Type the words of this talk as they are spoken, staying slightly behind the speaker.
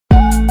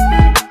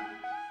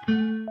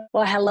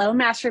Well, hello,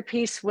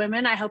 Masterpiece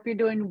Women. I hope you're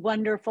doing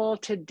wonderful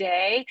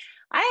today.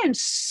 I am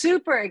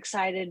super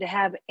excited to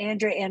have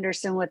Andrea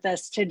Anderson with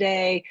us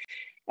today.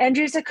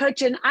 Andrea's a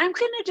coach, and I'm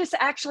going to just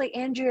actually,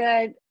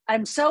 Andrea,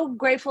 I'm so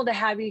grateful to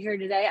have you here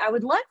today. I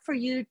would love for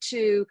you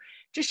to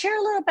just share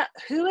a little about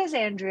who is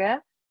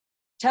Andrea.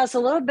 Tell us a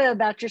little bit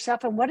about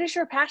yourself and what is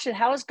your passion?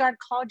 How has God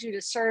called you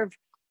to serve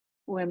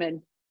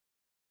women?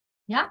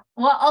 Yeah,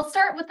 well, I'll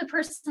start with the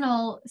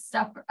personal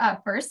stuff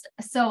first.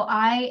 So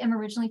I am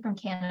originally from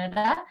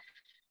Canada,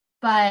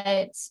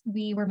 but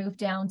we were moved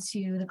down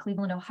to the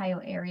Cleveland, Ohio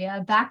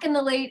area. Back in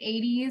the late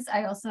 80s,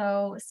 I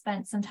also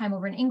spent some time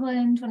over in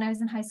England when I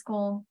was in high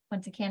school,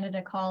 went to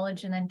Canada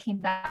college, and then came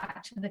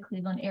back to the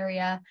Cleveland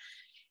area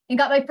and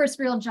got my first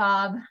real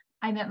job.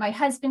 I met my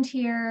husband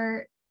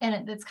here,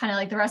 and it's kind of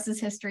like the rest is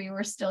history.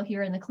 We're still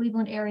here in the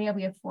Cleveland area.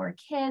 We have 4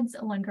 kids,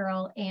 1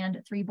 girl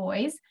and 3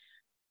 boys.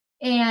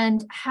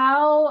 And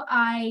how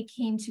I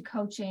came to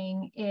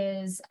coaching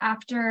is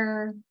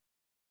after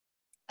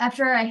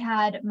I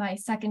had my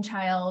second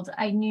child,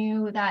 I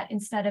knew that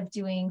instead of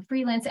doing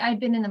freelance, I'd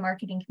been in the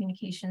marketing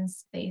communications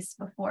space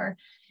before,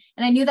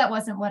 and I knew that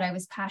wasn't what I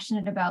was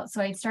passionate about.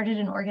 So I started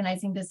an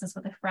organizing business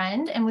with a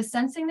friend and was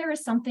sensing there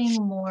was something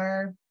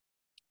more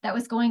that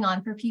was going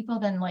on for people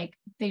than like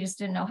they just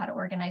didn't know how to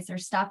organize their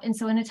stuff. And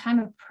so in a time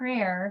of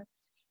prayer,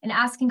 and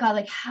asking God,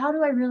 like, how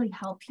do I really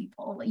help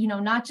people? You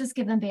know, not just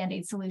give them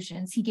Band-Aid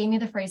solutions. He gave me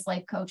the phrase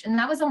life coach. And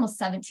that was almost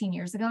 17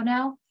 years ago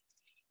now.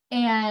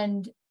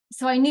 And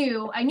so I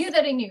knew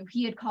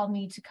he had called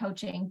me to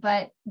coaching,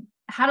 but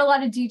had a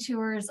lot of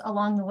detours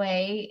along the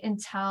way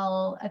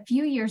until a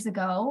few years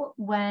ago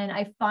when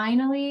I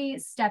finally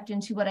stepped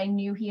into what I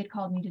knew he had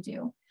called me to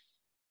do.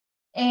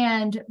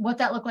 And what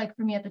that looked like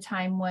for me at the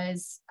time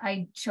was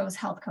I chose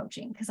health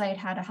coaching because I had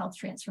had a health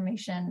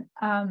transformation.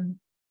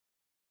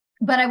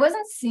 But I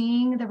wasn't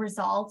seeing the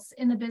results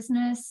in the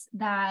business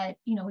that,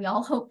 you know, we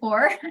all hope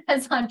for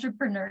as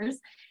entrepreneurs.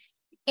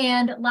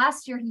 And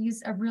last year, he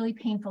used a really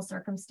painful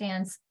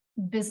circumstance,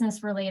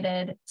 business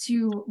related,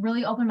 to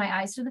really open my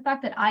eyes to the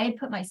fact that I had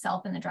put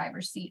myself in the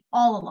driver's seat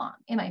all along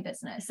in my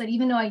business. That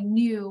even though I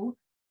knew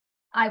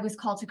I was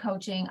called to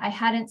coaching, I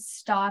hadn't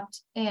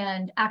stopped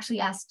and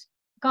actually asked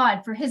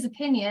God for his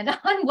opinion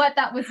on what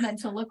that was meant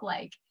to look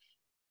like.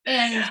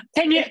 And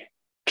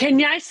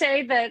Can I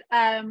say that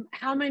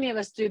how many of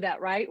us do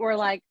that, right? We're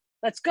like,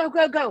 let's go,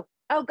 go, go.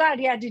 Oh God,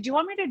 yeah. Did you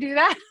want me to do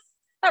that?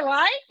 All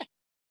right.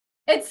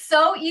 It's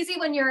so easy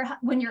when you're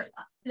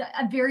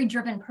a very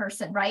driven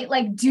person, right?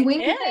 Like doing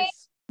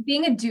things,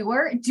 being a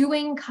doer,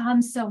 doing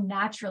comes so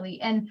naturally.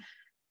 And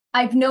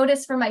I've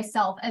noticed for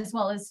myself as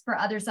well as for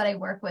others that I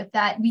work with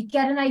that we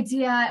get an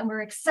idea and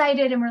we're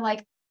excited and we're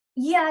like,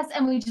 yes.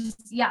 And we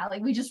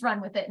just run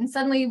with it. And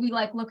suddenly we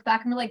like look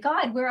back and we're like,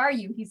 God, where are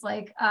you? He's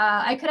like,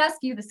 I could ask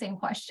you the same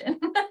question.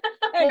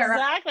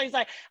 Exactly. He's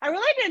like, I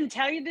really didn't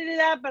tell you to do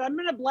that, but I'm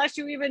going to bless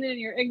you even in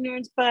your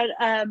ignorance. But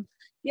how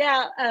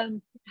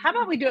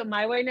about we do it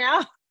my way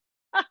now?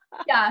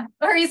 Yeah.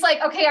 Or he's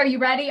like, okay, are you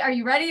ready? Are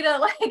you ready to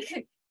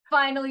like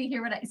finally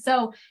hear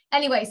so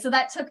anyway, so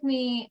that took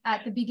me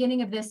at the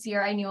beginning of this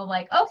year. I knew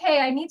like,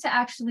 okay, I need to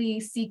actually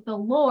seek the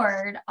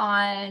Lord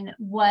on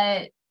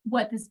what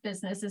this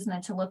business is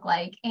meant to look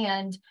like.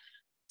 And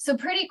so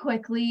pretty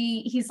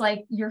quickly, he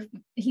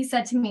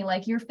said to me,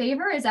 like, your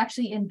favor is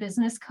actually in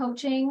business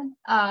coaching.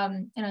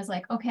 And I was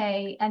like,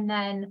 okay. And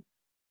then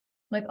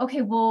like,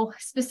 okay, well,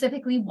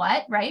 specifically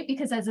what, right?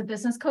 Because as a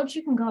business coach,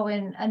 you can go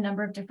in a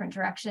number of different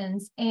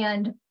directions.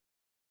 And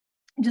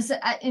just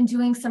in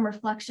doing some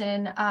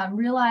reflection,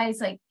 realize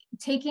like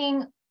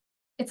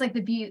it's like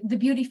the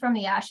beauty from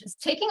the ashes,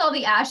 taking all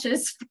the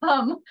ashes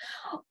from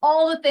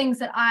all the things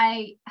that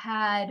I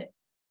had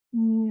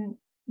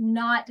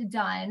not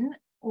done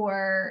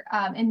or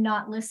and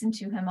not listened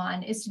to him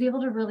on, is to be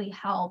able to really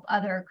help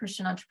other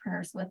Christian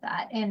entrepreneurs with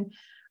that. And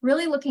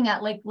really looking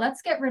at like,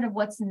 let's get rid of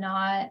what's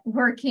not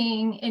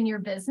working in your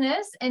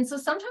business. And so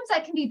sometimes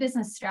that can be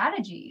business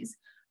strategies,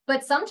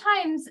 but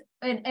sometimes,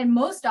 and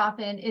most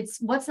often, it's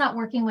what's not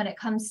working when it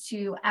comes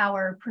to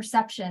our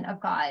perception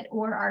of God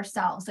or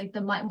ourselves, like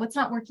the mind, what's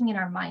not working in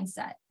our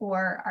mindset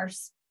or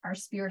our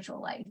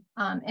spiritual life,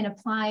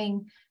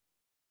 and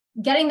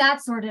getting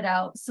that sorted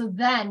out. So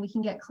then we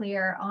can get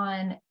clear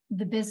on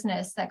the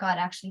business that God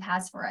actually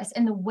has for us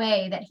and the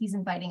way that he's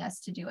inviting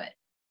us to do it.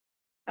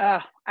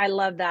 Oh, I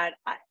love that.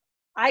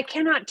 I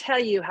cannot tell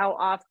you how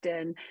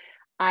often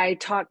I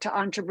talk to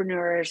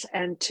entrepreneurs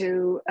and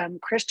to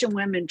Christian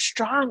women,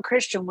 strong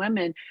Christian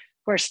women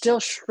who are still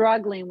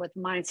struggling with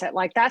mindset.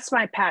 Like, that's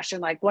my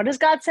passion. Like, what does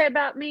God say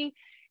about me?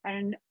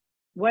 And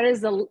what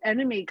is the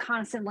enemy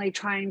constantly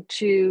trying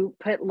to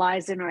put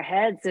lies in our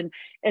heads? And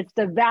it's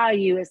the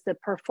value, it's the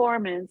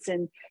performance,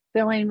 and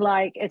feeling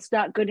like it's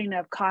not good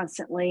enough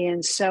constantly.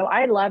 And so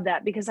I love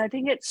that, because I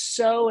think it's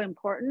so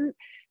important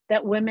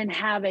that women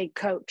have a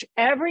coach.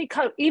 Every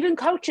coach, even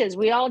coaches,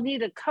 we all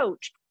need a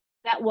coach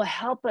that will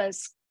help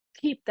us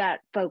keep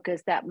that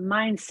focus, that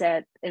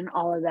mindset, and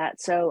all of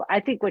that. So I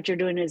think what you're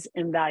doing is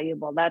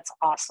invaluable. That's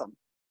awesome.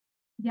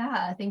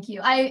 Yeah, thank you.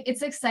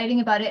 It's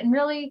exciting about it. And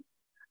really,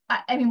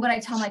 I mean, what I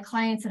tell my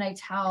clients and I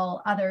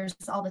tell others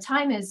all the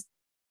time is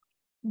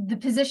the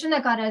position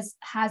that God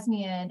has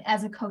me in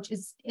as a coach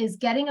is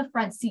getting a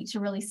front seat to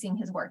really seeing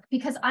his work.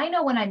 Because I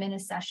know when I'm in a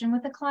session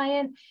with a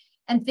client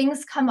and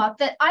things come up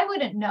that I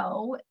wouldn't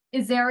know,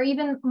 is there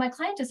even my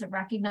client doesn't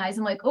recognize.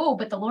 I'm like, oh,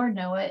 but the Lord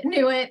knew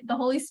it. The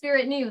Holy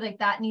Spirit knew, like,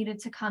 that needed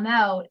to come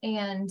out.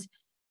 And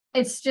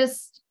it's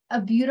just a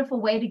beautiful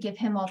way to give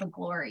him all the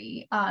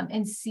glory,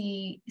 and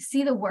see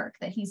the work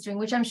that he's doing,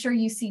 which I'm sure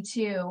you see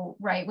too,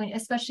 right? When,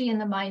 especially in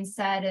the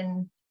mindset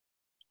and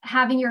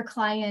having your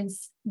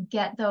clients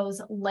get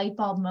those light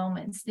bulb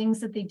moments,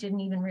 things that they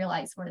didn't even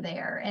realize were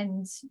there.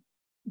 And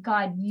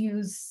God he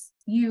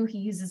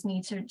uses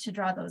me to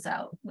draw those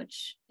out,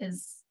 which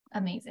is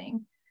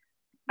amazing.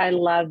 I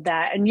love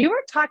that. And you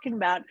were talking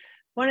about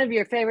one of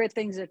your favorite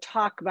things to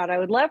talk about. I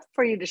would love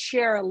for you to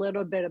share a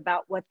little bit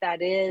about what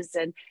that is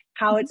and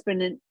how it's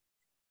been an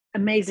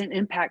amazing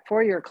impact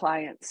for your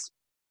clients.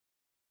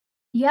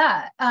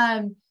 Yeah.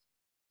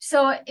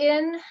 So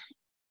in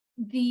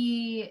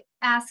the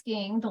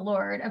asking the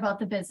Lord about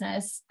the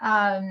business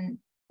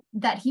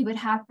that he would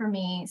have for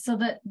me, so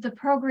the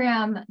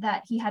program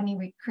that he had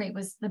me create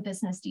was the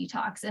business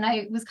detox. And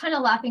I was kind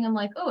of laughing. I'm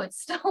like, oh, it's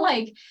still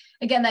like,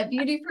 again, that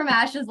beauty from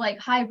ashes, like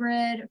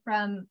hybrid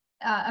from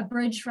a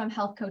bridge from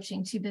health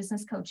coaching to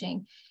business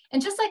coaching.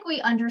 And just like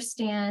we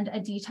understand a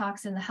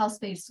detox in the health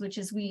space, which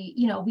is we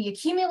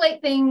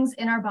accumulate things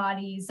in our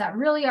bodies that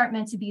really aren't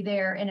meant to be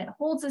there, and it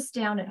holds us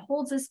down, it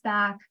holds us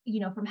back,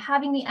 from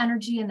having the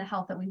energy and the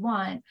health that we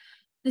want.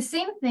 The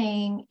same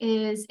thing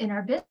is in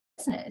our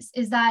business,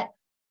 is that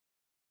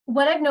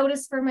what I've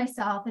noticed for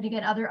myself, and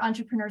again, other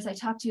entrepreneurs I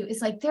talk to,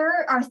 is like,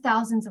 there are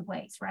thousands of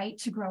ways, right,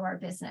 to grow our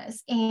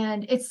business.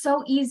 And it's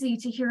so easy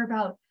to hear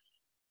about,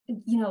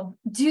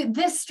 do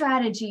this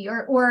strategy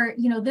or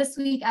this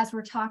week as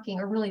we're talking,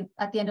 or really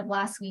at the end of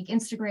last week,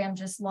 Instagram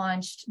just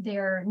launched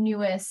their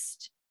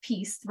newest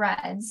piece,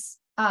 Threads,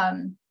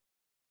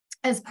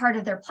 as part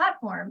of their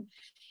platform.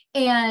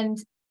 And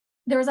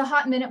there was a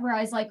hot minute where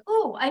I was like,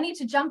 oh, I need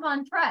to jump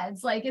on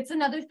Threads. Like, it's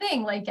another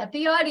thing, like, get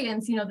the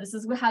audience, this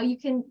is how you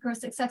can grow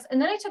success.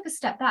 And then I took a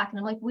step back and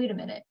I'm like, wait a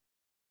minute.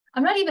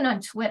 I'm not even on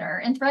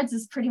Twitter, and Threads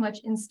is pretty much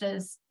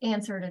Insta's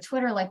answer to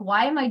Twitter. Like,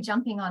 why am I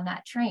jumping on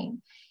that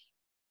train?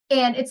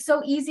 And it's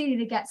so easy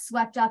to get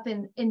swept up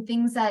in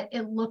things that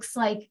it looks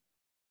like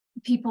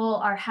people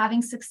are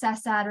having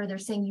success at, or they're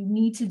saying you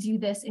need to do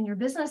this in your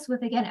business,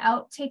 with, again,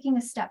 out taking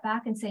a step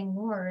back and saying,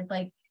 Lord,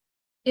 like,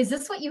 is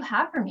this what you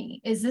have for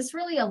me? Is this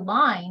really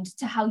aligned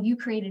to how you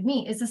created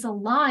me? Is this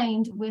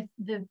aligned with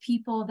the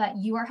people that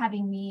you are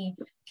having me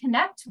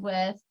connect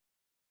with,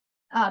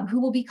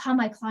 who will become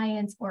my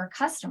clients or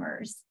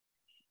customers?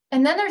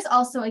 And then there's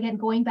also, again,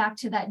 going back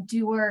to that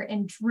doer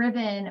and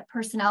driven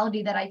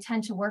personality that I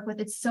tend to work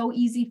with. It's so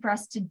easy for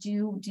us to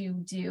do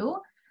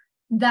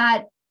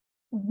that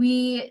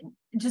we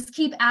just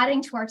keep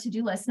adding to our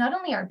to-do list, not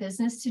only our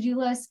business to-do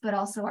list, but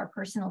also our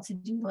personal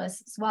to-do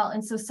list as well.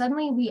 And so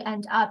suddenly we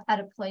end up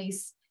at a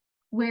place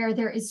where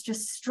there is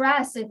just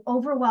stress and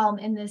overwhelm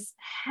and this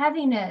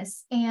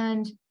heaviness,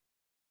 and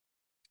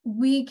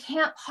we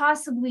can't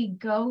possibly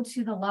go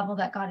to the level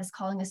that God is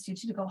calling us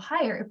to go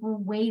higher if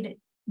we're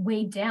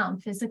weighed down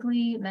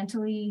physically,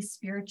 mentally,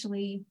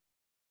 spiritually,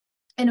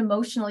 and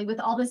emotionally with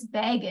all this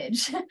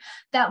baggage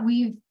that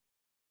we've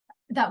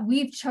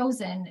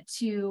chosen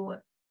to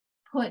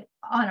put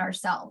on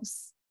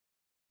ourselves.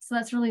 So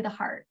that's really the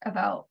heart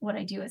about what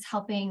I do, is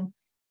helping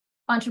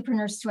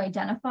entrepreneurs to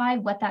identify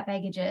what that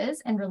baggage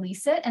is and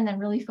release it, and then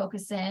really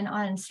focus in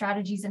on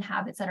strategies and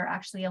habits that are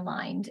actually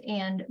aligned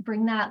and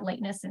bring that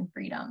lightness and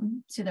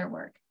freedom to their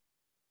work.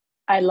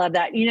 I love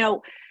that.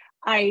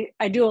 I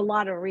do a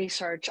lot of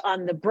research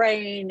on the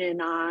brain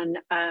and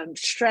on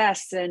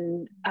stress,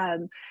 and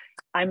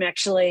I'm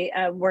actually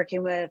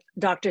working with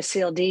Dr.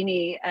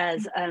 Cialdini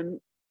as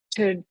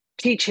to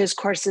teach his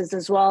courses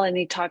as well, and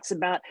he talks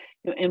about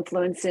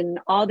influence in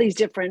all these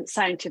different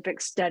scientific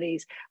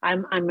studies.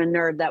 I'm a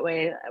nerd that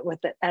way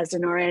with it as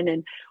an RN,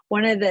 and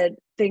one of the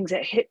things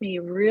that hit me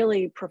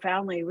really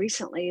profoundly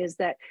recently is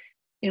that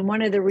in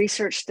one of the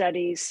research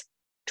studies,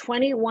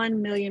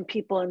 21 million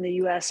people in the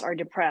U.S. are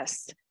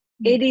depressed.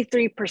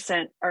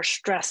 83% are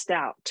stressed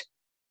out.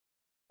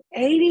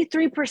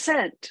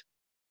 83%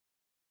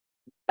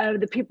 of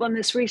the people in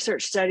this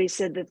research study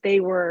said that they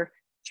were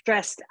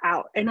stressed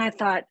out. And I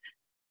thought,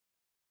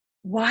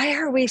 why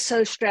are we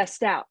so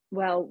stressed out?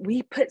 Well,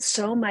 we put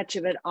so much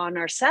of it on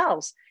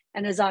ourselves.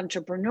 And as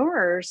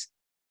entrepreneurs,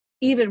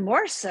 even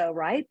more so,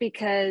 right?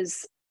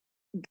 Because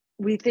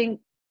we think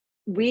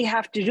we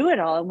have to do it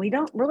all, and we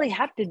don't really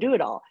have to do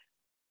it all.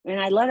 And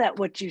I love that,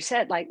 what you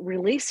said, like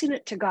releasing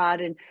it to God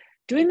and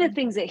doing the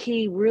things that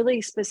he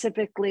really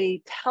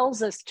specifically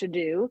tells us to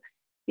do.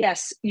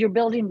 Yes, you're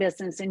building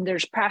business and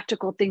there's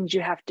practical things you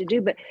have to do,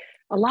 but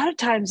a lot of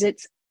times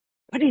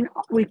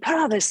we put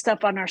all this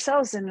stuff on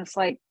ourselves, and it's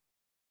like,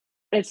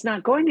 it's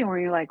not going anywhere.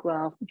 You're like,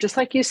 well, just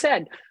like you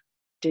said,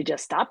 did you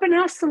stop and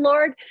ask the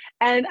Lord?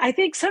 And I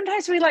think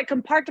sometimes we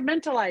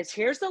compartmentalize.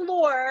 Here's the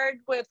Lord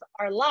with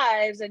our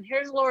lives, and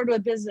here's the Lord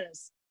with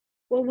business.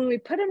 Well, when we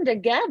put them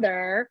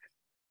together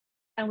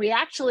and we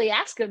actually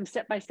ask them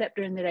step by step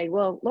during the day,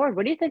 well, Lord,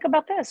 what do you think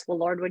about this? Well,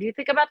 Lord, what do you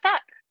think about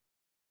that?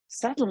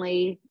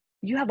 Suddenly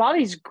you have all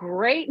these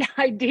great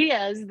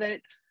ideas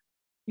that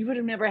you would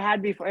have never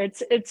had before.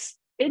 It's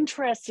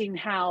interesting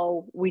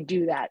how we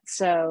do that.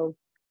 So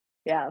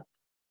yeah.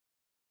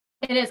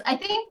 It is. I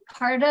think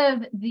part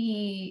of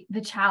the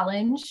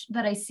challenge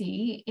that I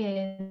see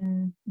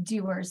in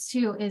doers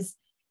too is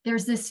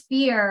there's this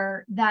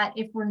fear that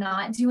if we're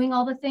not doing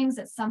all the things,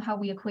 that somehow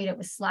we equate it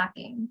with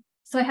slacking.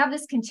 So I have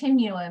this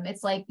continuum.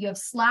 It's like you have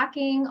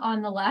slacking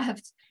on the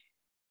left,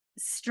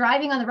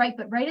 striving on the right,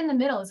 but right in the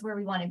middle is where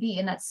we want to be,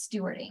 and that's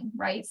stewarding,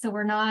 right? So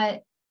we're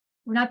not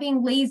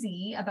being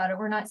lazy about it.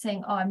 We're not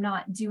saying, oh, I'm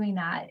not doing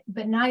that,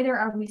 but neither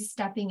are we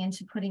stepping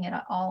into putting it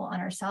all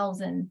on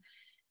ourselves. And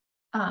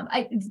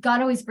God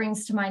always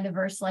brings to mind a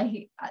verse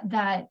like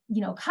that,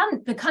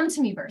 come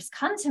to me verse,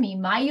 come to me,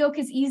 my yoke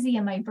is easy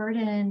and my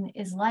burden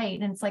is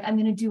light. And it's like, I'm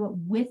going to do it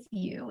with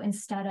you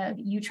instead of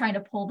you trying to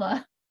pull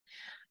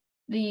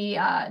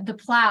the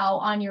plow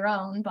on your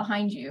own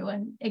behind you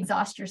and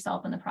exhaust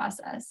yourself in the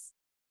process.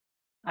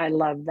 I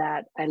love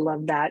that. I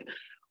love that.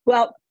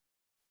 Well,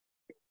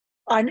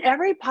 on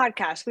every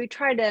podcast, we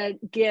try to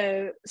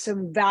give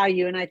some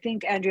value. And I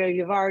think, Andrea,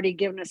 you've already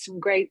given us some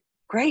great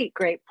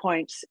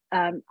points.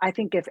 I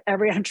think if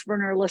every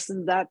entrepreneur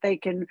listens to that, they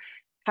can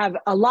have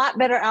a lot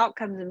better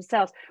outcomes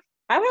themselves.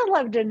 I would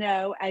love to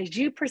know, as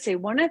you proceed,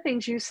 one of the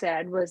things you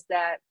said was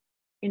that,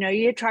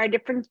 you tried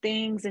different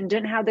things and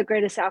didn't have the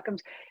greatest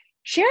outcomes.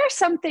 Share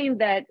something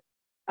that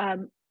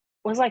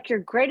was like your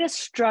greatest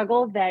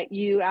struggle that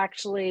you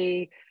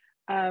actually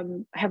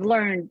have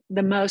learned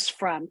the most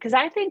from. Because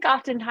I think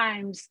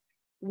oftentimes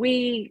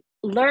we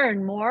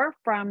learn more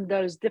from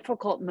those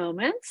difficult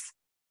moments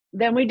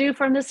than we do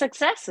from the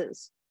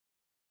successes.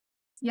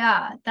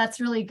 Yeah,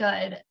 that's really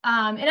good.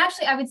 And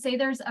actually, I would say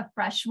there's a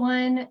fresh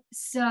one.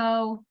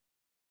 So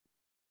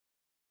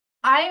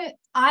I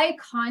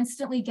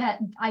constantly get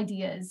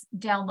ideas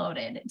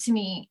downloaded to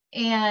me,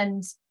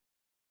 and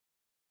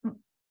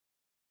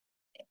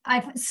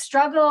I've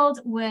struggled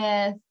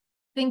with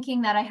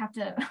thinking that I have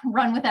to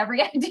run with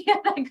every idea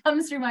that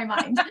comes through my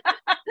mind.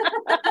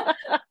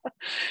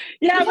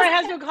 Yeah, my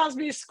husband calls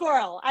me a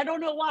squirrel. I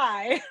don't know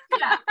why.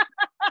 Yeah.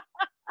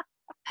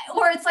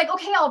 Or it's like,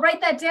 okay, I'll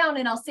write that down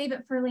and I'll save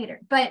it for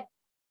later. But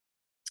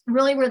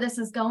really where this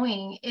is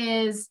going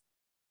is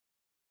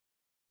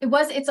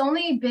it's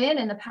only been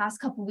in the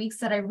past couple of weeks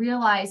that I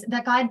realized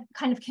that God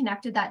kind of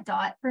connected that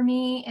dot for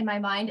me in my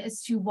mind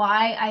as to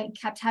why I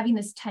kept having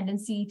this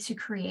tendency to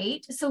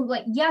create. So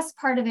like, yes,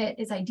 part of it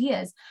is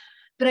ideas,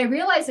 but I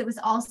realized it was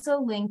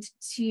also linked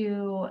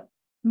to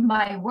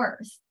my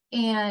worth.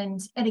 And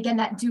again,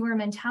 that doer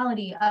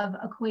mentality of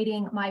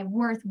equating my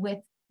worth with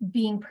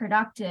being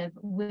productive,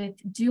 with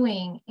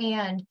doing,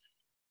 and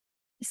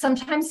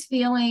sometimes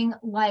feeling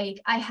like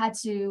I have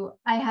to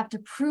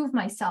prove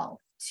myself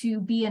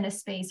to be in a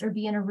space or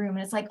be in a room.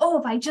 And it's like, oh,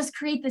 if I just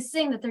create this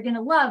thing that they're going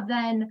to love,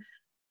 then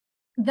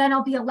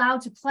I'll be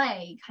allowed to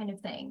play, kind of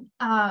thing.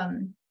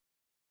 And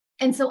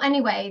so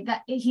anyway,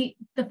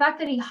 the fact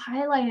that he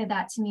highlighted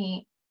that to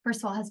me, first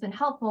of all, has been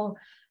helpful,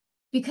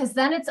 because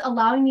then it's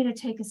allowing me to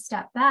take a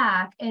step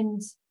back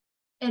and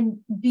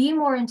be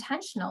more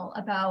intentional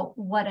about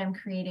what I'm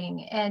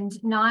creating, and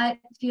not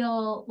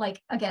feel like,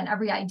 again,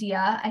 every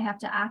idea I have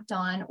to act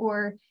on,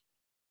 or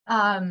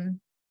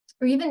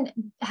even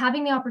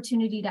having the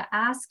opportunity to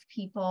ask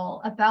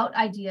people about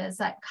ideas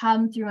that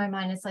come through my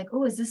mind. It's like,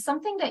 oh, is this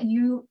something that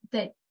you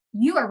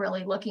are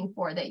really looking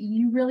for, that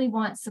you really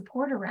want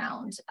support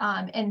around?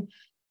 And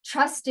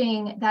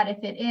trusting that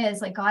if it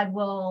is, like, God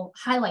will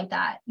highlight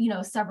that,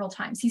 several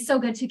times. He's so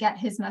good to get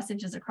his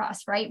messages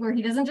across, right? Where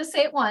he doesn't just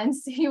say it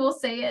once, he will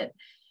say it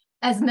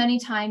as many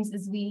times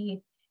as we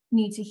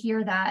need to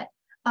hear that.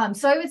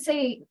 So I would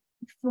say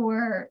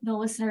for the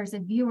listeners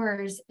and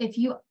viewers, if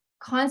you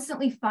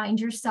constantly find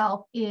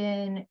yourself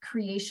in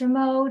creation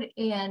mode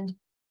and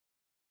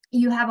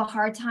you have a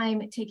hard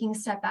time taking a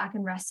step back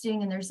and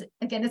resting, and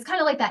again, it's kind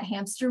of like that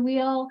hamster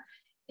wheel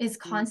is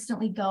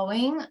constantly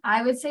going,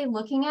 I would say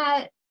looking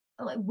at,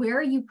 like, where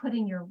are you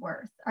putting your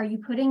worth? Are you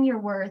putting your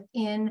worth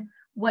in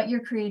what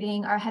you're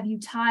creating? Or have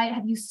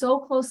you so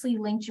closely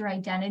linked your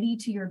identity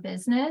to your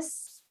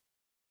business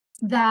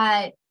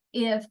that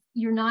if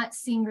you're not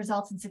seeing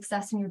results and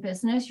success in your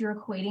business, you're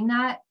equating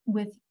that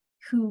with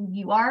who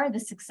you are, the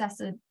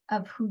success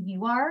of who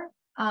you are,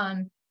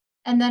 and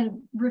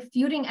then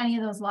refuting any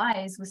of those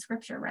lies with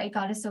scripture, right?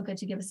 God is so good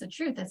to give us the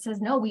truth that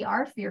says, no, we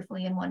are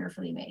fearfully and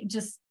wonderfully made,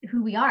 just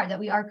who we are, that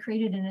we are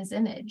created in his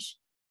image.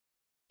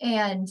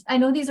 And I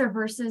know these are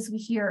verses we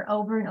hear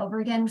over and over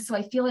again. So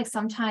I feel like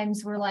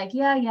sometimes we're like,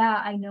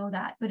 yeah, I know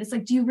that. But it's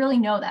like, do you really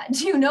know that?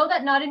 Do you know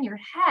that? Not in your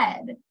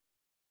head.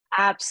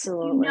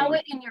 Absolutely. You know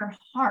it in your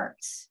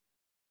heart.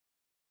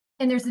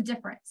 And there's a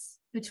difference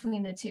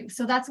between the two.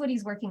 So that's what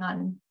he's working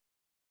on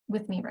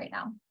with me right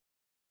now.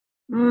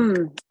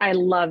 I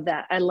love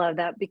that. I love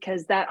that,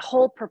 because that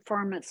whole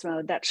performance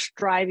mode, that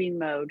striving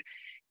mode,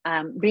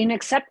 being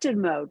accepted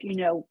mode,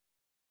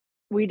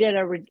 we did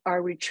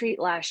our retreat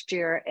last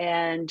year,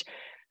 and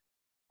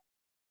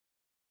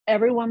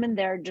every woman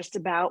there just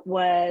about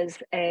was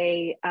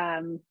a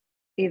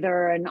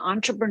either an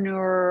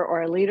entrepreneur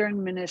or a leader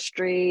in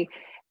ministry.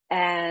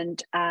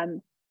 And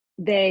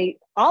they,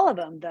 all of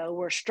them though,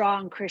 were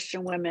strong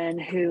Christian women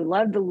who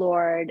loved the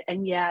Lord.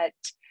 And yet,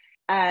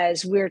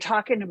 as we're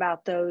talking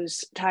about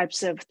those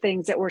types of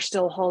things that we're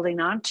still holding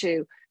on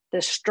to,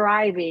 the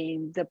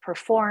striving, the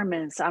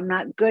performance, I'm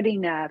not good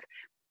enough.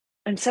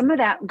 And some of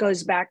that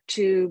goes back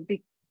to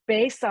be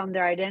based on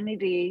their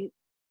identity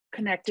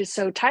connected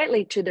so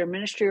tightly to their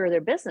ministry or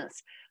their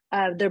business.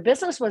 Their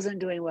business wasn't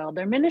doing well.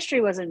 Their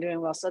ministry wasn't doing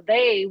well. So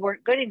they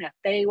weren't good enough.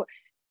 It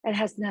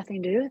has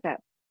nothing to do with that.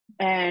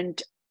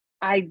 And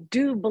I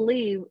do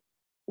believe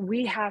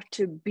we have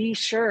to be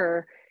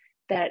sure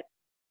that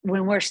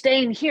when we're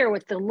staying here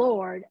with the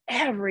Lord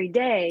every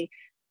day,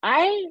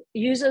 I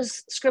use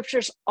those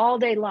scriptures all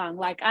day long.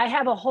 Like I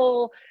have a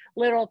whole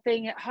little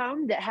thing at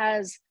home that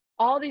has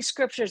all these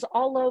scriptures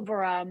all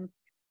over them.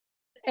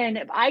 And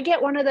if I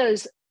get one of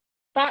those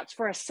thoughts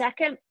for a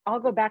second, I'll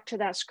go back to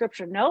that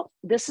scripture. Nope,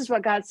 this is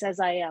what God says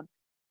I am.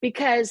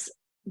 Because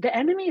the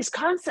enemy is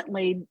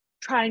constantly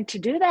trying to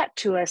do that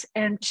to us,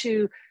 and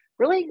to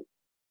really,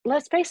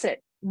 let's face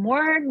it,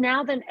 more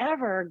now than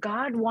ever,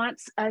 God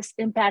wants us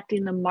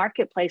impacting the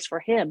marketplace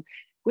for him.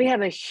 We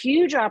have a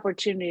huge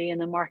opportunity in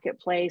the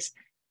marketplace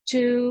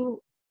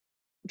to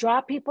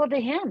draw people to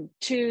him,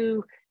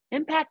 to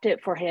impact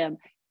it for him.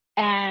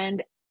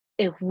 And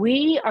if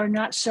we are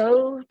not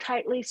so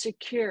tightly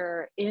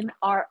secure in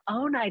our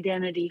own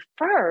identity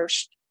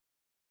first,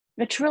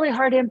 it's really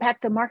hard to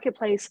impact the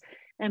marketplace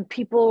and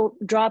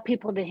draw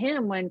people to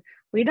him when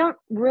we don't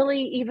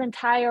really even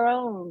tie our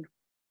own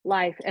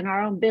life and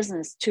our own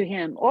business to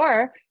him.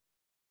 Or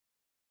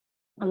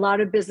a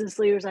lot of business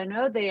leaders, I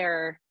know they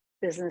are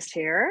business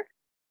here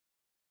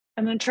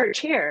and then church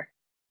here.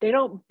 They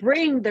don't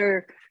bring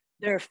their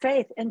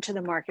faith into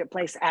the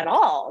marketplace at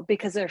all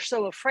because they're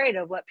so afraid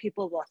of what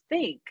people will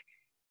think.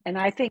 And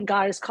I think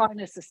God is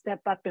calling us to step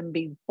up and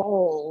be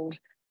bold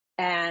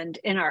and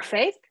in our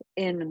faith,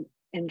 in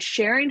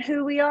sharing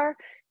who we are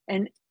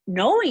and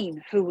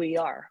knowing who we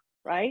are,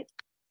 right?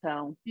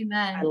 So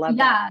Amen. I love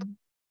that.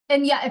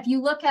 And yeah, if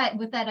you look at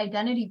with that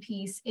identity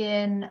piece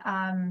in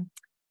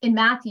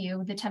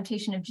Matthew, the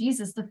temptation of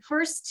Jesus, the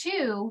first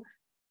two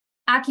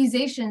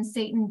accusations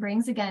Satan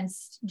brings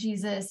against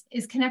Jesus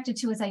is connected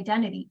to his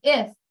identity.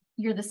 If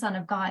you're the Son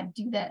of God,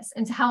 do this.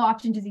 And so how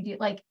often does he do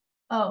it? Like,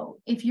 oh,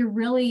 if you're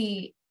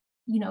really,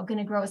 going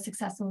to grow a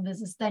successful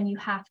business, then you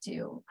have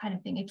to, kind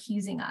of thing,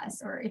 accusing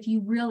us. Or if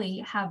you really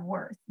have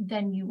worth,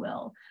 then you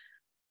will.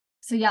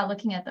 So yeah,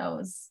 looking at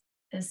those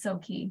is so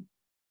key.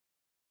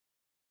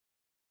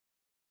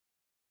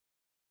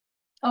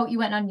 Oh, you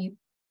went on mute.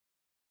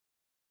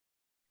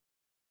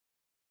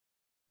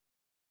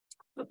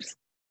 Oops.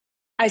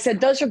 I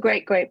said, those are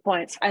great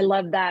points. I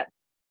love that.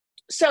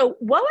 So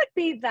what would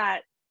be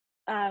that,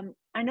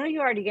 I know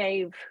you already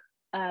gave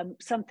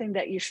something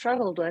that you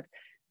struggled with.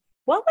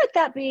 What would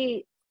that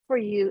be for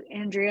you,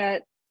 Andrea?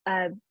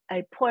 A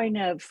point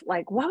of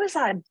like, what was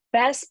that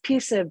best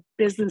piece of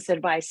business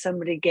advice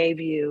somebody gave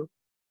you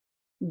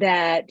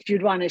that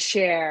you'd want to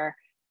share,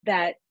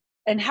 that,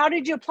 and how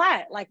did you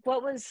apply it? Like,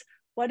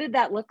 what did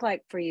that look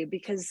like for you?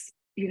 Because,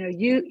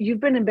 you've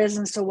been in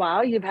business a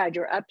while, you've had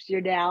your ups,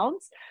 your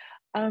downs.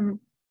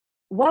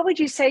 What would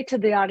you say to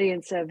the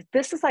audience of,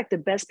 this is like the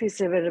best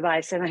piece of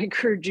advice and I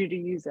encourage you to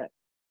use it?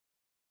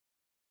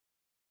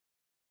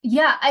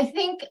 Yeah, I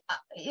think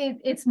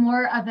it's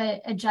more of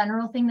a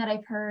general thing that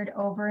I've heard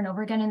over and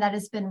over again, and that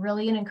has been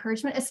really an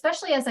encouragement,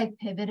 especially as I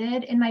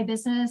pivoted in my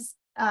business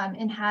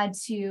and had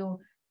to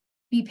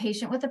be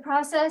patient with the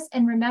process,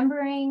 and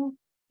remembering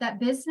that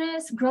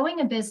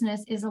growing a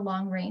business is a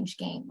long range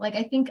game. Like,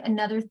 I think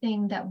another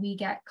thing that we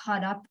get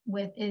caught up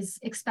with is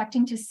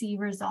expecting to see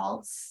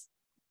results,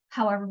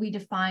 however we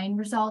define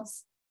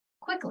results,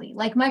 quickly,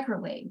 like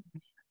microwave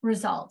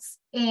results.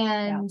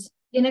 And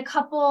in a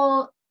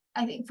couple,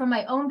 I think from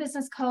my own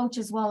business coach,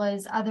 as well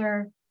as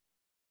other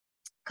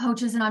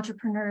coaches and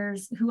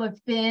entrepreneurs who have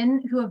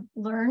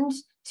learned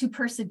to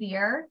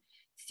persevere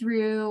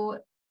through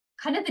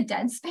kind of the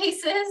dead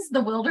spaces,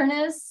 the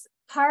wilderness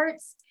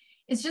parts,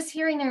 is just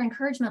hearing their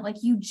encouragement.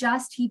 Like, you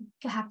just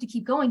have to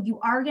keep going. You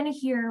are going to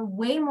hear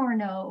way more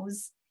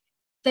no's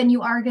than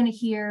you are going to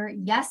hear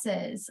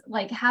yeses.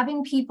 Like,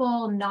 having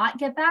people not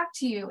get back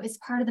to you is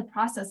part of the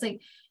process.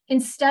 Like,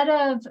 instead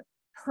of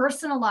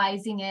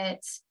personalizing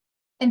it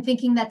and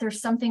thinking that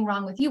there's something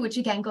wrong with you, which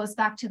again goes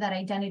back to that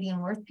identity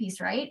and worth piece,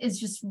 right? Is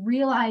just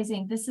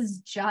realizing this is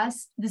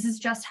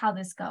just how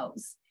this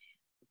goes.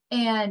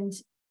 And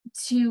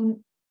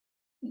to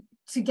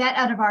get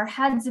out of our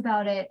heads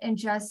about it and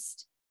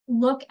just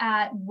look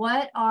at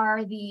what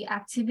are the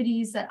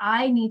activities that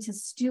I need to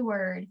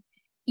steward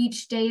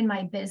each day in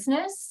my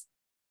business,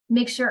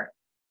 make sure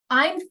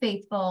I'm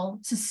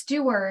faithful to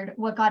steward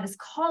what God is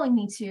calling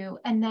me to,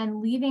 and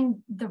then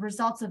leaving the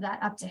results of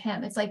that up to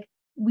him. It's like,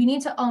 we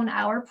need to own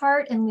our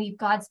part and leave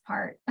God's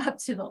part up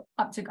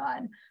to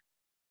God.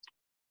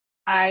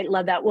 I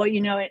love that. Well,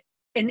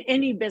 in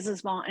any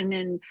business model, and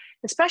then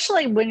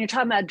especially when you're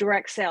talking about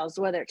direct sales,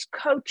 whether it's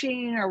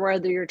coaching or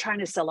whether you're trying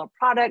to sell a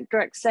product,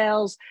 direct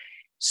sales,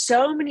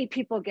 so many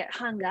people get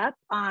hung up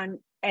on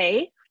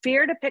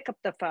fear to pick up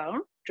the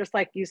phone, just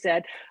like you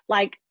said,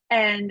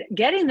 and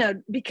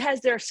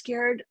because they're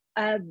scared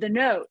of the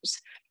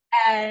no's.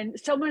 And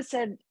someone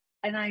said,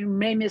 and I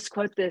may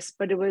misquote this,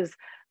 but it was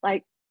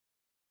like,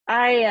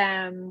 I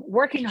am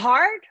working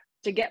hard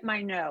to get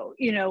my no,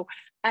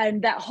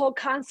 and that whole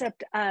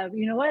concept of,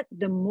 what,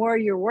 the more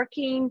you're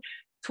working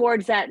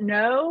towards that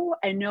no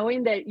and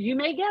knowing that you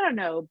may get a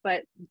no,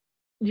 but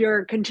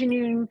you're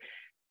continuing,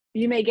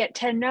 you may get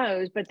 10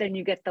 no's, but then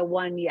you get the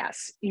one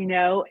yes,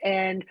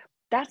 and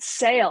that's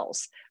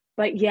sales.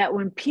 But yet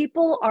when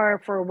people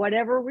are, for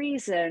whatever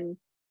reason,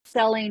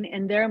 selling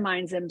in their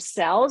minds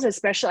themselves,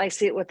 especially I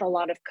see it with a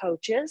lot of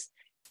coaches,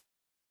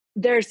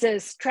 there's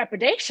this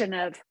trepidation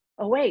of,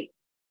 oh, wait,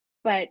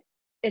 but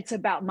it's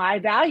about my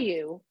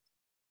value.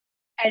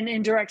 And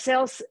in direct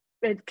sales,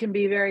 it can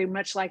be very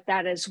much like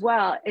that as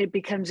well. It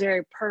becomes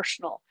very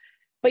personal.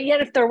 But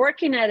yet if they're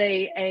working at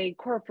a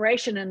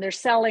corporation and they're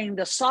selling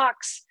the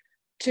socks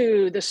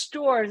to the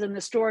stores and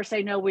the stores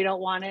say, no, we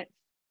don't want it.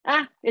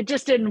 It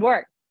just didn't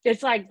work.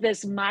 It's like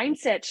this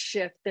mindset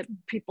shift that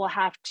people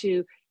have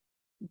to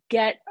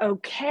get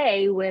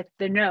okay with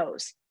the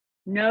no's.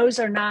 No's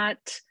are not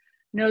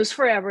no's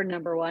forever,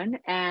 number one.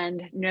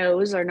 And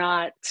no's are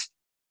not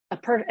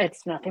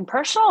it's nothing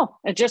personal.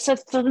 It just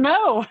says to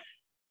no,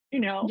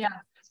 Yeah.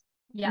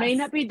 Yes. May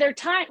not be their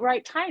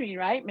right timing,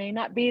 right? May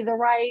not be the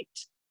right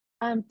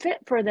fit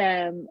for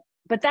them,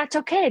 but that's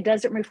okay. It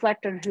doesn't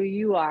reflect on who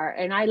you are.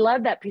 And I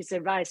love that piece of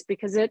advice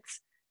because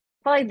it's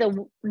probably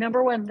the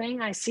number one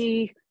thing I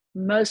see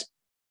most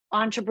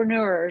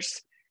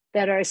entrepreneurs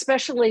that are,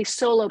 especially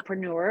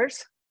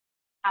solopreneurs,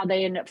 how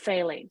they end up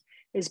failing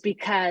is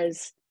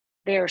because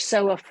they're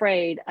so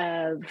afraid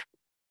of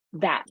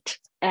that.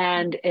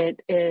 And it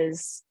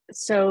is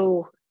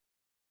so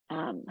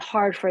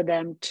hard for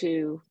them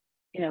to,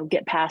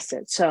 get past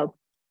it. So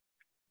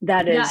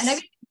that is. Yeah. And I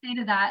can say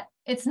to that,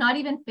 it's not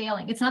even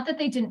failing. It's not that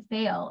they didn't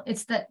fail.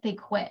 It's that they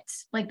quit.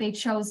 Like they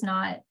chose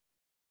not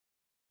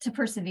to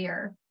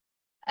persevere.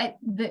 That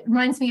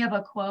reminds me of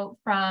a quote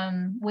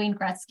from Wayne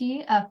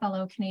Gretzky, a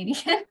fellow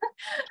Canadian,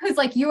 who's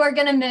like, you are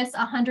going to miss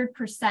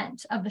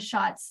 100% of the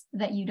shots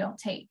that you don't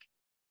take.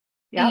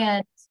 Yep.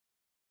 And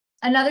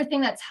another thing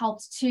that's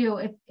helped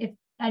too, if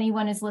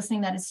anyone is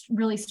listening that is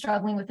really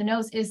struggling with the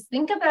no's, is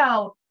think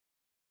about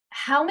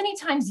how many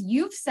times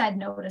you've said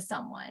no to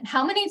someone.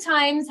 How many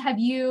times have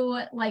you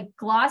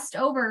glossed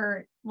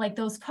over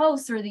those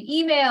posts or the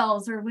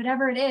emails or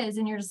whatever it is,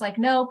 and you're just like,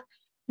 nope,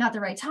 not the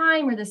right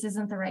time, or this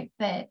isn't the right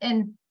fit.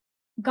 And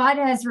God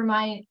has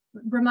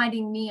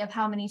reminding me of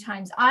how many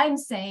times I'm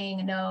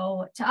saying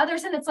no to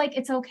others, and it's like,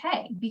 it's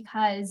okay,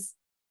 because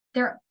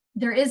there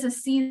is a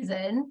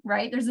season,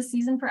 right? There's a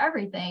season for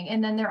everything.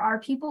 And then there are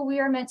people we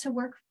are meant to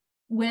work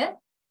with,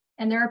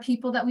 and there are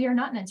people that we are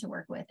not meant to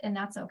work with, and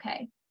that's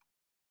okay.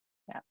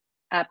 Yeah,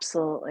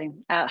 absolutely.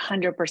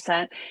 100%.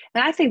 And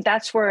I think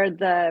that's where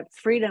the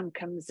freedom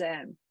comes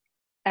in,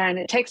 and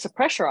it takes the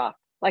pressure off.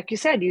 Like you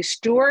said,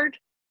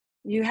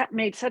 you have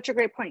made such a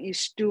great point. You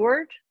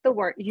steward the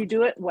work, you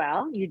do it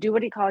well, you do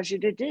what he calls you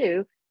to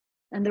do,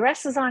 and the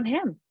rest is on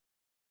him.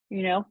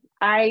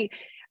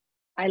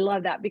 I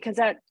love that, because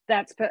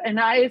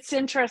it's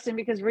interesting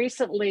because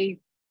recently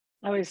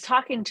I was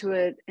talking to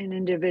an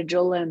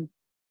individual, and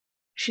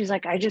she's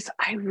like, I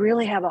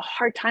really have a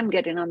hard time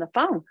getting on the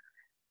phone.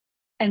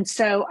 And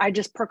so I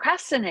just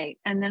procrastinate,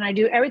 and then I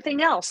do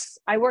everything else.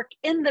 I work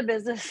in the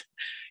business,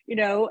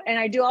 and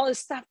I do all this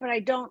stuff, but I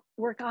don't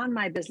work on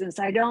my business.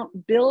 I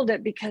don't build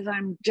it because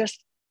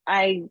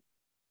I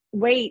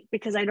wait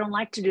because I don't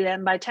like to do that.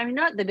 And by the time you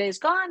know it, the day's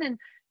gone and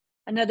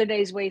another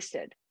day's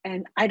wasted,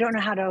 and I don't know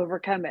how to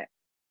overcome it.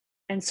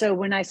 And so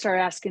when I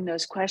started asking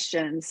those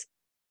questions,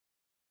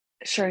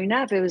 sure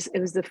enough, it was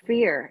the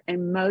fear.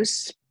 And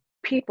most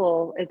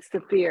people, it's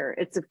the fear.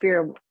 It's the fear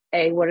of,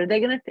 what are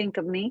they going to think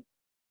of me?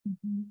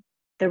 Mm-hmm.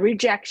 The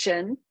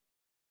rejection.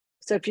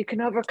 So if you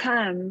can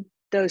overcome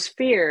those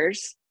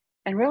fears,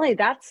 and really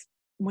that's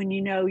when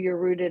you're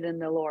rooted in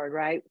the Lord,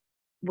 right?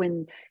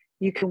 When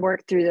you can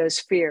work through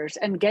those fears,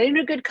 and getting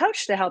a good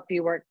coach to help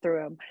you work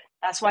through them.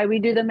 That's why we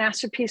do the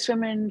Masterpiece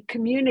Women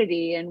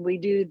community, and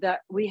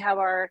we have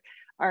our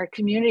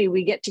community.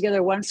 We get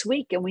together once a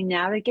week and we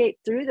navigate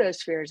through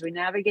those fears. We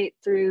navigate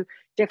through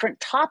different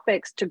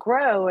topics to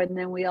grow. And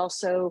then we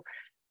also,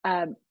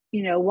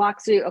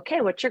 walk through,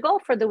 okay, what's your goal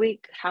for the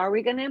week? How are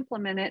we going to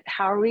implement it?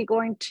 How are we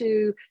going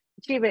to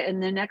achieve it?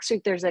 And the next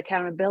week there's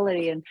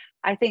accountability. And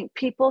I think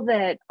people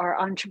that are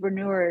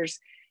entrepreneurs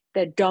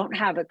that don't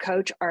have a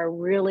coach are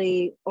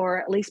really, or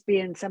at least be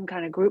in some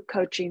kind of group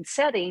coaching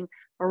setting,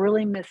 are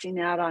really missing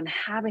out on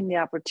having the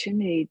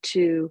opportunity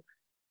to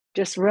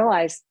just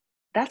realize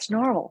that's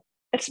normal.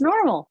 It's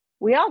normal.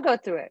 We all go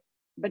through it,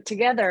 but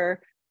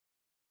together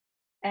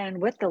and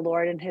with the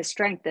Lord and his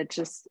strength,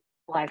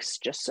 life's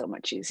just so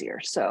much easier.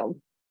 So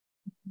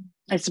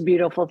It's a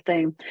beautiful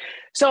thing.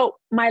 So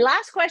my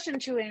last question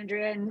to you,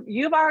 Andrea, and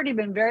you've already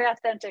been very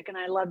authentic, and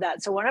I love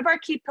that. So one of our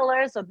key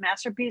pillars of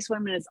Masterpiece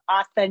Women is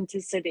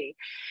authenticity,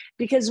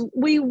 because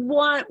we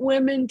want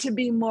women to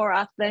be more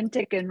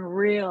authentic and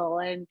real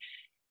and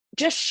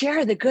just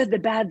share the good, the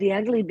bad, the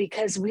ugly,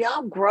 because we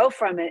all grow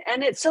from it,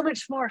 and it's so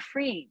much more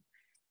freeing.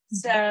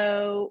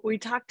 So we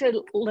talked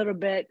a little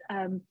bit.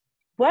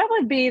 What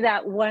would be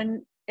that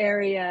one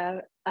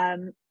area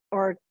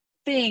or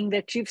thing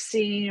that you've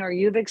seen or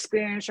you've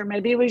experienced, or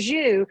maybe it was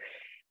you,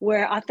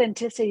 where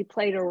authenticity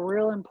played a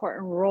real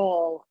important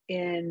role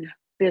in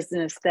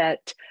business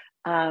that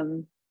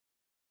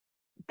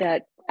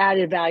that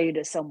added value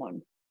to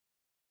someone?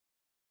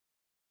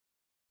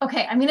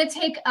 Okay, I'm going to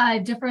take a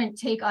different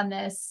take on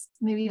this.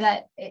 Maybe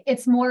that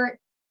it's more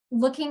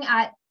looking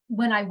at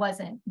when I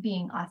wasn't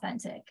being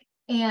authentic.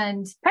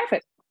 And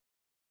Perfect.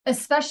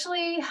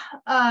 especially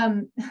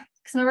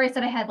because remember I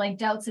said I had like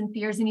doubts and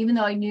fears, and even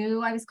though I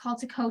knew I was called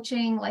to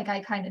coaching, like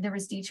there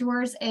was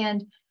detours,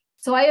 and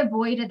so I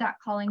avoided that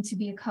calling to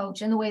be a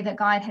coach in the way that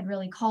God had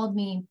really called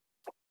me.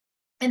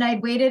 And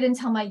I'd waited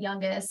until my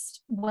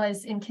youngest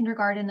was in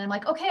kindergarten. And I'm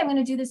like, okay, I'm going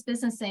to do this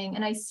business thing.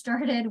 And I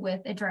started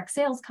with a direct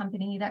sales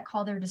company that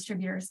called their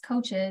distributors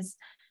coaches,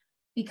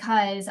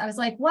 because I was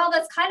like, well,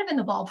 that's kind of in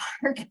the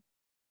ballpark.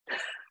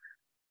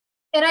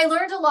 And I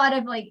learned a lot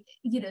of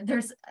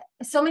there's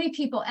so many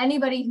people,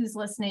 anybody who's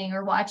listening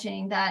or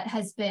watching that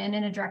has been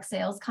in a direct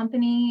sales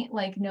company,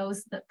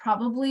 knows that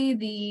probably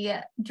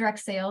the direct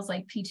sales,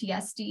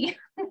 PTSD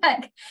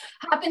that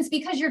happens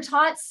because you're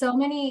taught so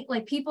many,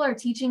 people are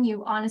teaching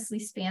you honestly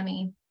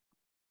spammy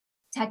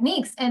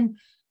techniques. And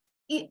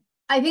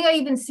I think I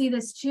even see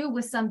this too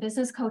with some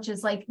business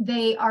coaches,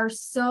 they are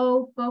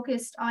so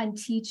focused on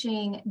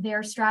teaching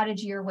their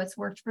strategy or what's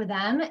worked for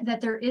them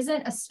that there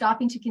isn't a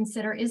stopping to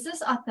consider, is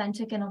this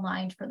authentic and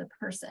aligned for the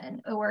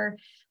person? Or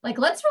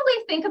let's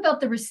really think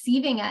about the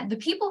receiving end, the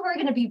people who are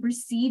going to be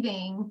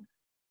receiving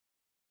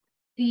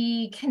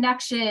the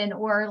connection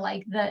or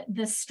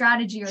the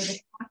strategy or the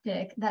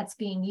tactic that's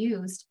being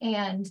used.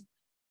 And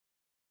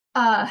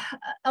a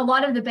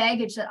lot of the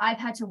baggage that I've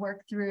had to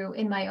work through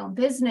in my own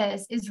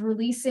business is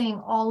releasing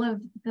all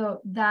of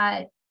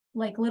that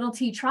little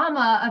t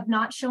trauma of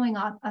not showing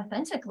up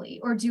authentically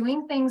or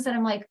doing things that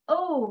I'm this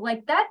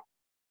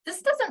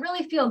doesn't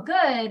really feel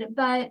good,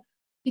 but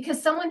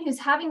because someone who's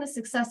having the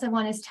success I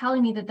want is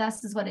telling me that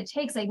this is what it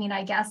takes,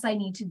 I guess I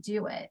need to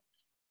do it.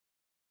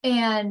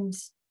 And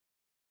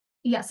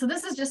yeah, so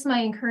this is just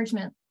my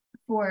encouragement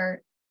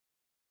for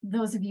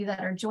those of you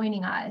that are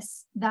joining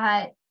us,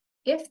 that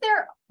if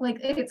they're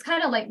it's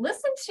kind of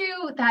listen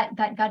to that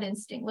gut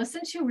instinct,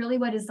 listen to really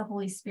what is the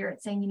Holy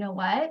Spirit saying, you know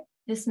what,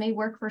 this may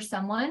work for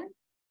someone,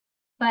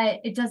 but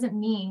it doesn't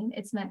mean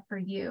it's meant for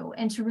you.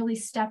 And to really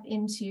step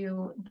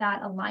into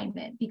that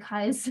alignment,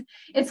 because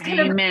it's going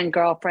to, amen,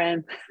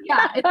 girlfriend.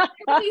 Yeah, it's going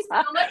to release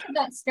so much of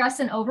that stress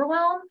and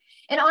overwhelm.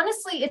 And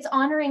honestly, it's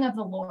honoring of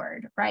the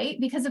Lord,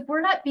 right? Because if we're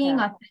not being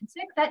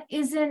authentic, that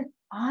isn't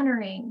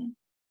honoring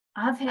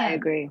of him. I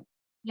agree.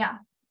 Yeah.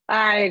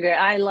 I agree.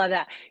 I love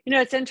that.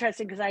 It's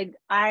interesting because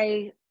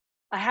I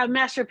have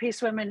Masterpiece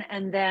Women,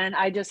 and then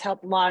I just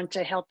helped launch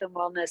a health and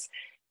wellness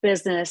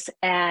business.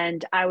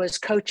 And I was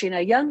coaching a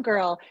young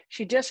girl.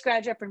 She just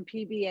graduated from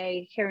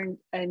PBA here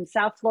in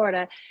South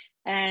Florida.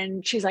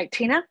 And she's like,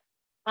 Tina,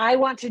 I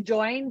want to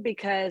join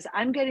because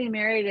I'm getting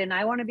married and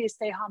I want to be a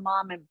stay-at-home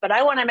mom, but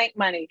I want to make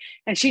money.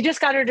 And she just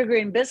got her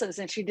degree in business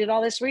and she did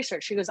all this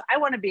research. She goes, I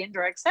want to be in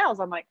direct sales.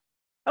 I'm like,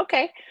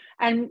 okay.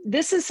 And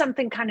this is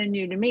something kind of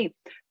new to me,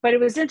 but it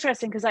was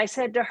interesting because I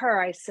said to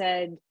her,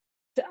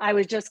 I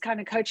was just kind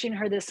of coaching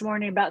her this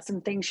morning about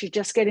some things. She's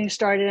just getting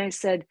started. I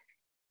said,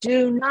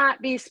 do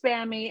not be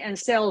spammy and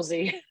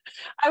salesy.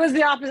 I was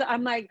the opposite.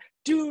 I'm like,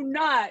 do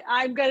not,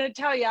 I'm going to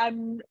tell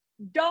you,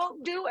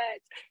 don't do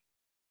it.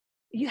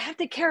 You have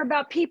to care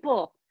about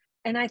people.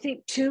 And I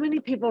think too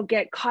many people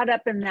get caught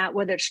up in that,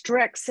 whether it's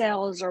direct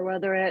sales or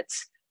whether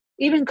it's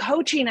even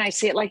coaching. I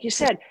see it, like you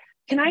said.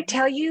 Can I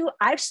tell you,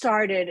 I've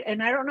started,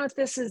 and I don't know if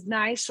this is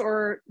nice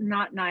or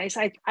not nice.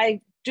 I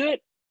do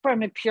it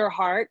from a pure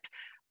heart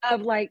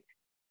of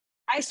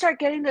I start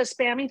getting those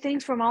spammy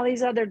things from all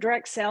these other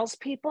direct sales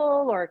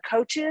people or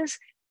coaches.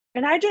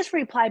 And I just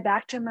reply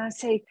back to them and I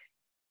say,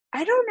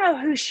 I don't know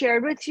who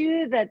shared with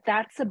you that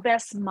that's the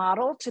best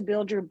model to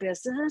build your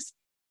business.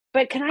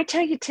 But can I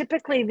tell you,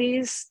 typically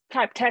these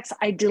type texts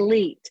I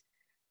delete.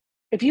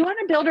 If you want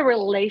to build a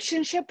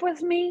relationship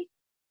with me,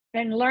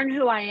 and learn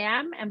who I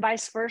am and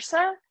vice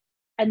versa,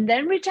 and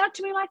then reach out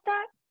to me like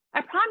that,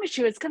 I promise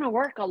you it's going to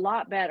work a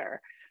lot better,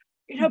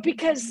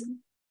 because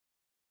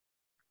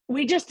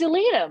we just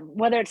delete them,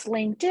 whether it's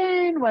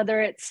LinkedIn, whether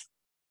it's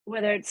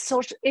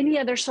social, any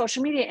other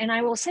social media. And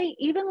I will say,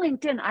 even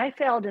LinkedIn, I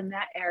failed in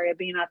that area,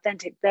 being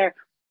authentic there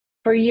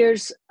for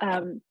years.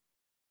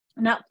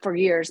 Not for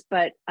years,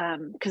 but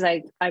because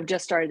I've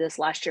just started this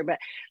last year, but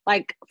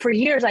for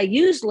years I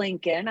used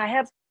LinkedIn. I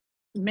have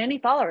many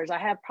followers. I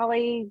have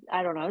probably,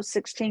 I don't know,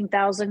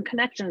 16,000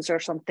 connections or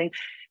something,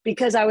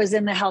 because I was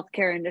in the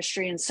healthcare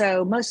industry. And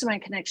so most of my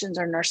connections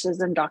are nurses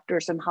and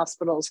doctors and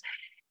hospitals.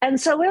 And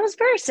so it was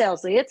very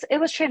salesy. It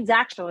was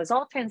transactional. It's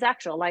all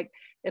transactional. Like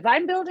if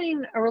I'm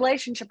building a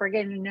relationship or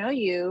getting to know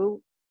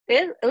you,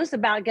 it was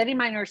about getting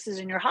my nurses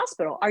in your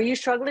hospital. Are you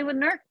struggling with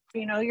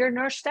your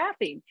nurse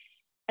staffing?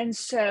 And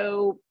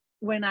so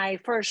when I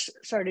first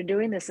started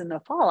doing this in the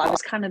fall, I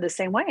was kind of the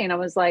same way. And I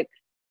was like,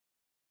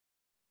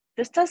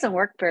 this doesn't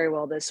work very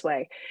well this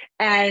way.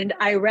 And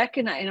I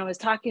recognize, and I was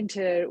talking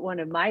to one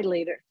of my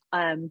leaders,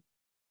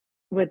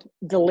 with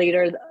the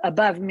leader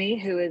above me,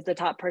 who is the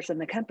top person in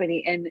the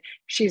company. And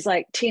she's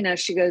like, Tina,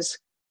 she goes,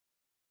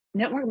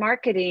 network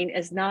marketing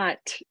is not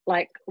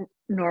like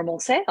normal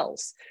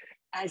sales.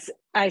 As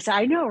I said,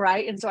 I know,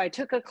 right? And so I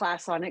took a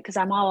class on it because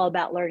I'm all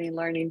about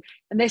learning.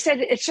 And they said,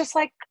 it's just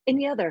like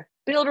any other,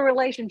 build a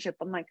relationship.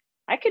 I'm like,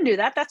 I can do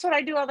that. That's what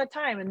I do all the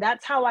time. And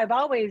that's how I've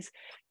always,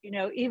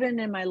 even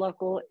in my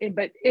local,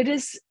 but it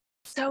is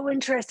so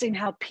interesting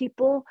how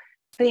people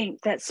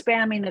think that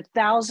spamming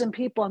 1,000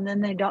 people and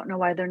then they don't know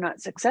why they're not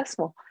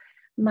successful.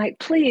 I'm like,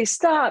 please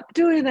stop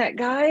doing that,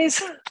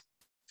 guys.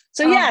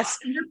 So yes.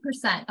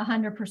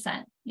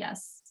 100%.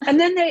 Yes. And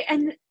then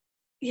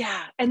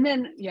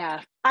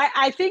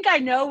I think I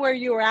know where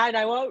you were at.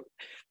 I won't,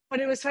 but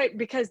it was right,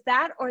 because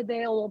that, or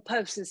they will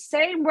post the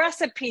same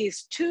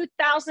recipes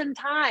 2,000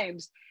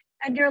 times.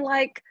 And you're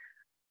like,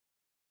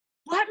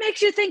 what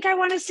makes you think I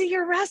want to see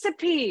your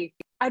recipe?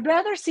 I'd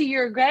rather see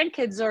your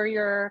grandkids or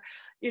your,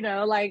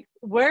 like,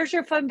 where's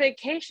your fun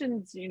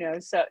vacations?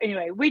 So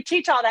anyway, we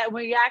teach all that.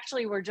 We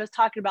actually were just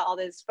talking about all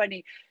this.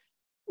 Funny.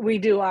 We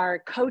do our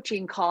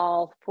coaching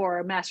call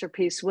for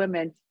Masterpiece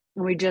Women.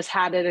 And we just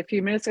had it a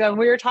few minutes ago. And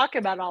we were talking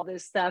about all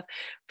this stuff.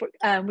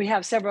 We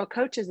have several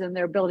coaches and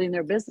they're building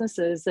their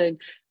businesses. And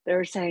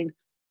they're saying,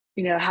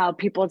 how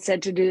people had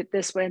said to do it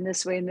this way and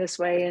this way and this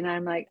way. And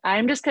I'm like,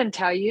 I'm just going to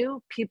tell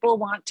you, people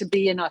want to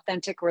be in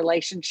authentic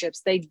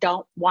relationships. They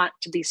don't want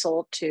to be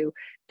sold to.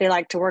 They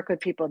like to work with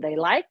people they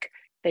like,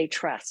 they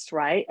trust,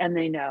 right? And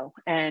they know.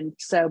 And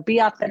so be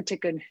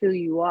authentic in who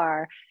you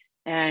are.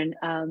 And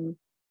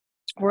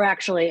we're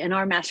actually in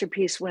our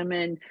Masterpiece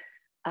Women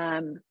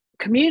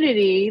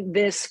community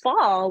this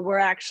fall, we're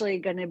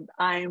actually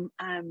I'm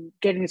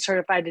getting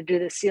certified to do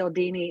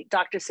the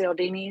Dr.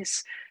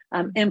 Cialdini's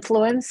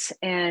influence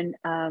and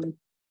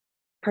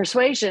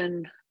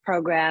persuasion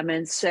program.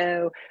 And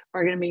so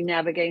we're going to be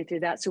navigating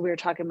through that. So we were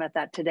talking about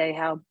that today,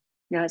 how,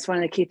 it's one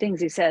of the key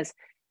things. He says,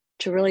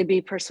 to really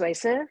be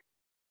persuasive,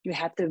 you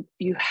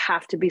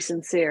have to be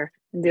sincere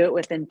and do it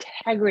with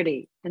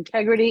integrity.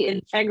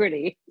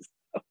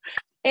 So,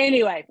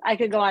 anyway, I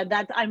could go on.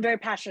 I'm very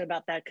passionate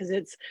about that because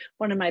it's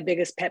one of my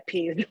biggest pet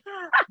peeves.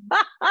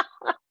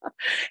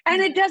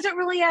 And it doesn't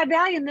really add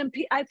value. And then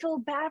I feel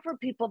bad for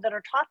people that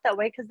are taught that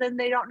way, because then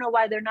they don't know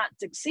why they're not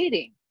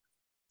succeeding.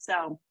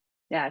 So,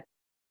 yeah.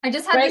 I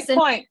just had Great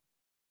point.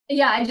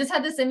 Yeah, I just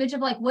had this image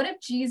of like, what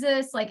if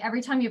Jesus, like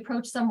every time you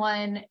approach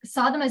someone,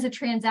 saw them as a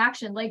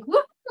transaction, like,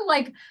 whoop,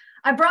 like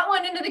I brought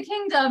one into the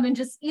kingdom, and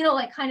just,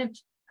 like kind of,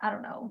 I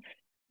don't know.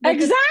 Like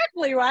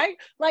exactly, right?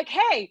 Like,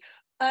 hey,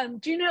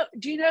 do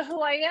you know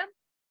who I am?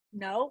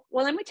 No.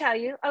 Well, let me tell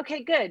you.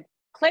 Okay, good.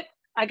 Click.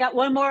 I got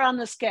one more on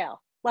the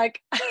scale.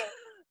 Like,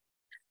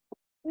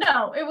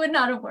 no, it would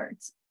not have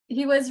worked.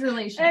 He was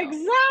relational.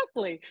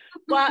 Exactly.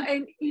 Well,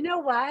 and you know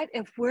what?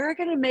 If we're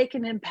going to make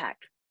an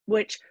impact,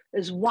 which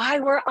is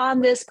why we're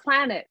on this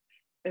planet,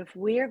 if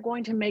we are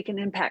going to make an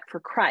impact for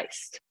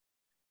Christ,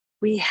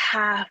 we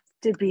have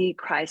to be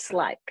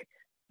Christ-like,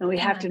 and we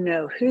have to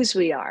know who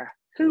we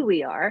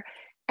are,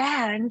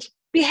 and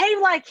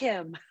behave like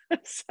him.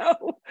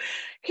 So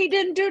he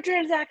didn't do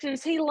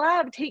transactions. He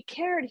loved, he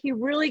cared, he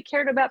really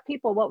cared about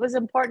people, what was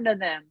important to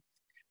them.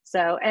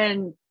 So,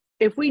 and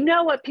if we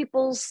know what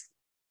people's,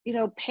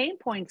 pain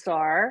points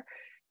are,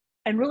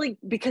 and really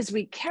because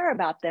we care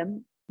about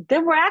them,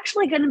 then we're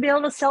actually going to be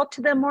able to sell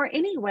to them more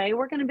anyway.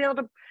 We're going to be able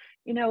to,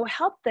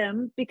 help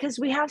them because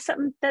we have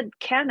something that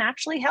can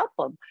actually help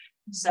them.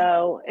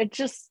 So it's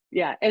just,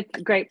 it's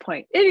a great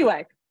point.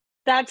 Anyway,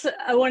 that's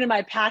one of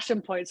my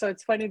passion points. So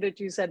it's funny that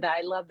you said that.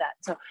 I love that.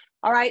 So,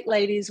 all right,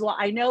 ladies. Well,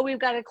 I know we've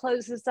got to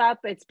close this up.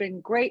 It's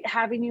been great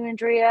having you,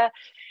 Andrea.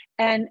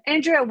 And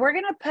Andrea, we're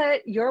going to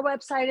put your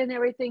website and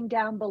everything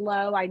down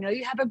below. I know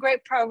you have a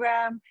great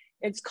program.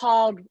 It's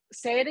called,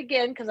 say it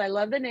again, because I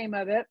love the name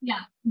of it.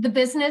 Yeah, the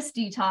Business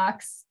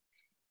Detox.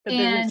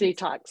 Business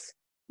Detox.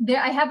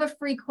 I have a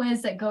free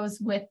quiz that goes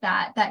with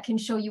that can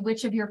show you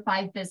which of your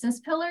 5 business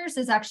pillars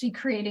is actually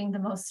creating the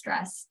most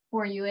stress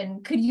for you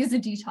and could use a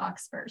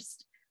detox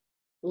first.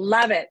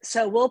 Love it.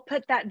 So we'll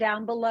put that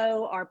down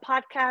below our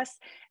podcast.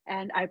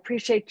 And I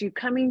appreciate you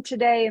coming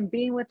today and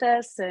being with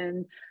us.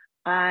 And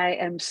I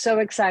am so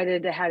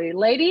excited to have you.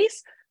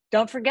 Ladies,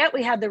 don't forget,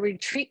 we have the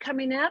retreat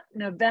coming up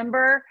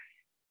November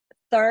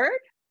 3rd.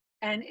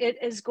 And it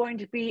is going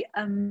to be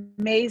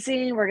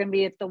amazing. We're going to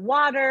be at the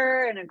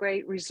water in a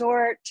great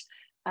resort.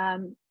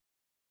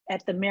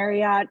 At the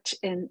Marriott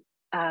in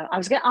I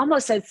was gonna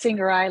almost said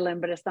Singer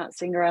Island, but it's not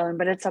Singer Island,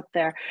 but it's up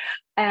there.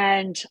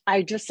 And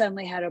I just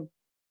suddenly had a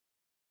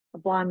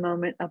blonde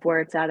moment of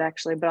where it's at,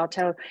 actually. But I'll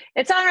tell,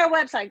 it's on our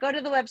website. Go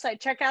to the website,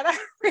 check out our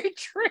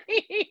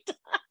retreat.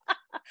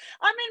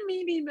 I'm in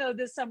Mimi mode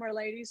this summer,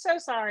 ladies. So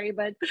sorry,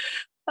 but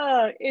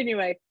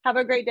anyway, have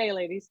a great day,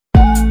 ladies.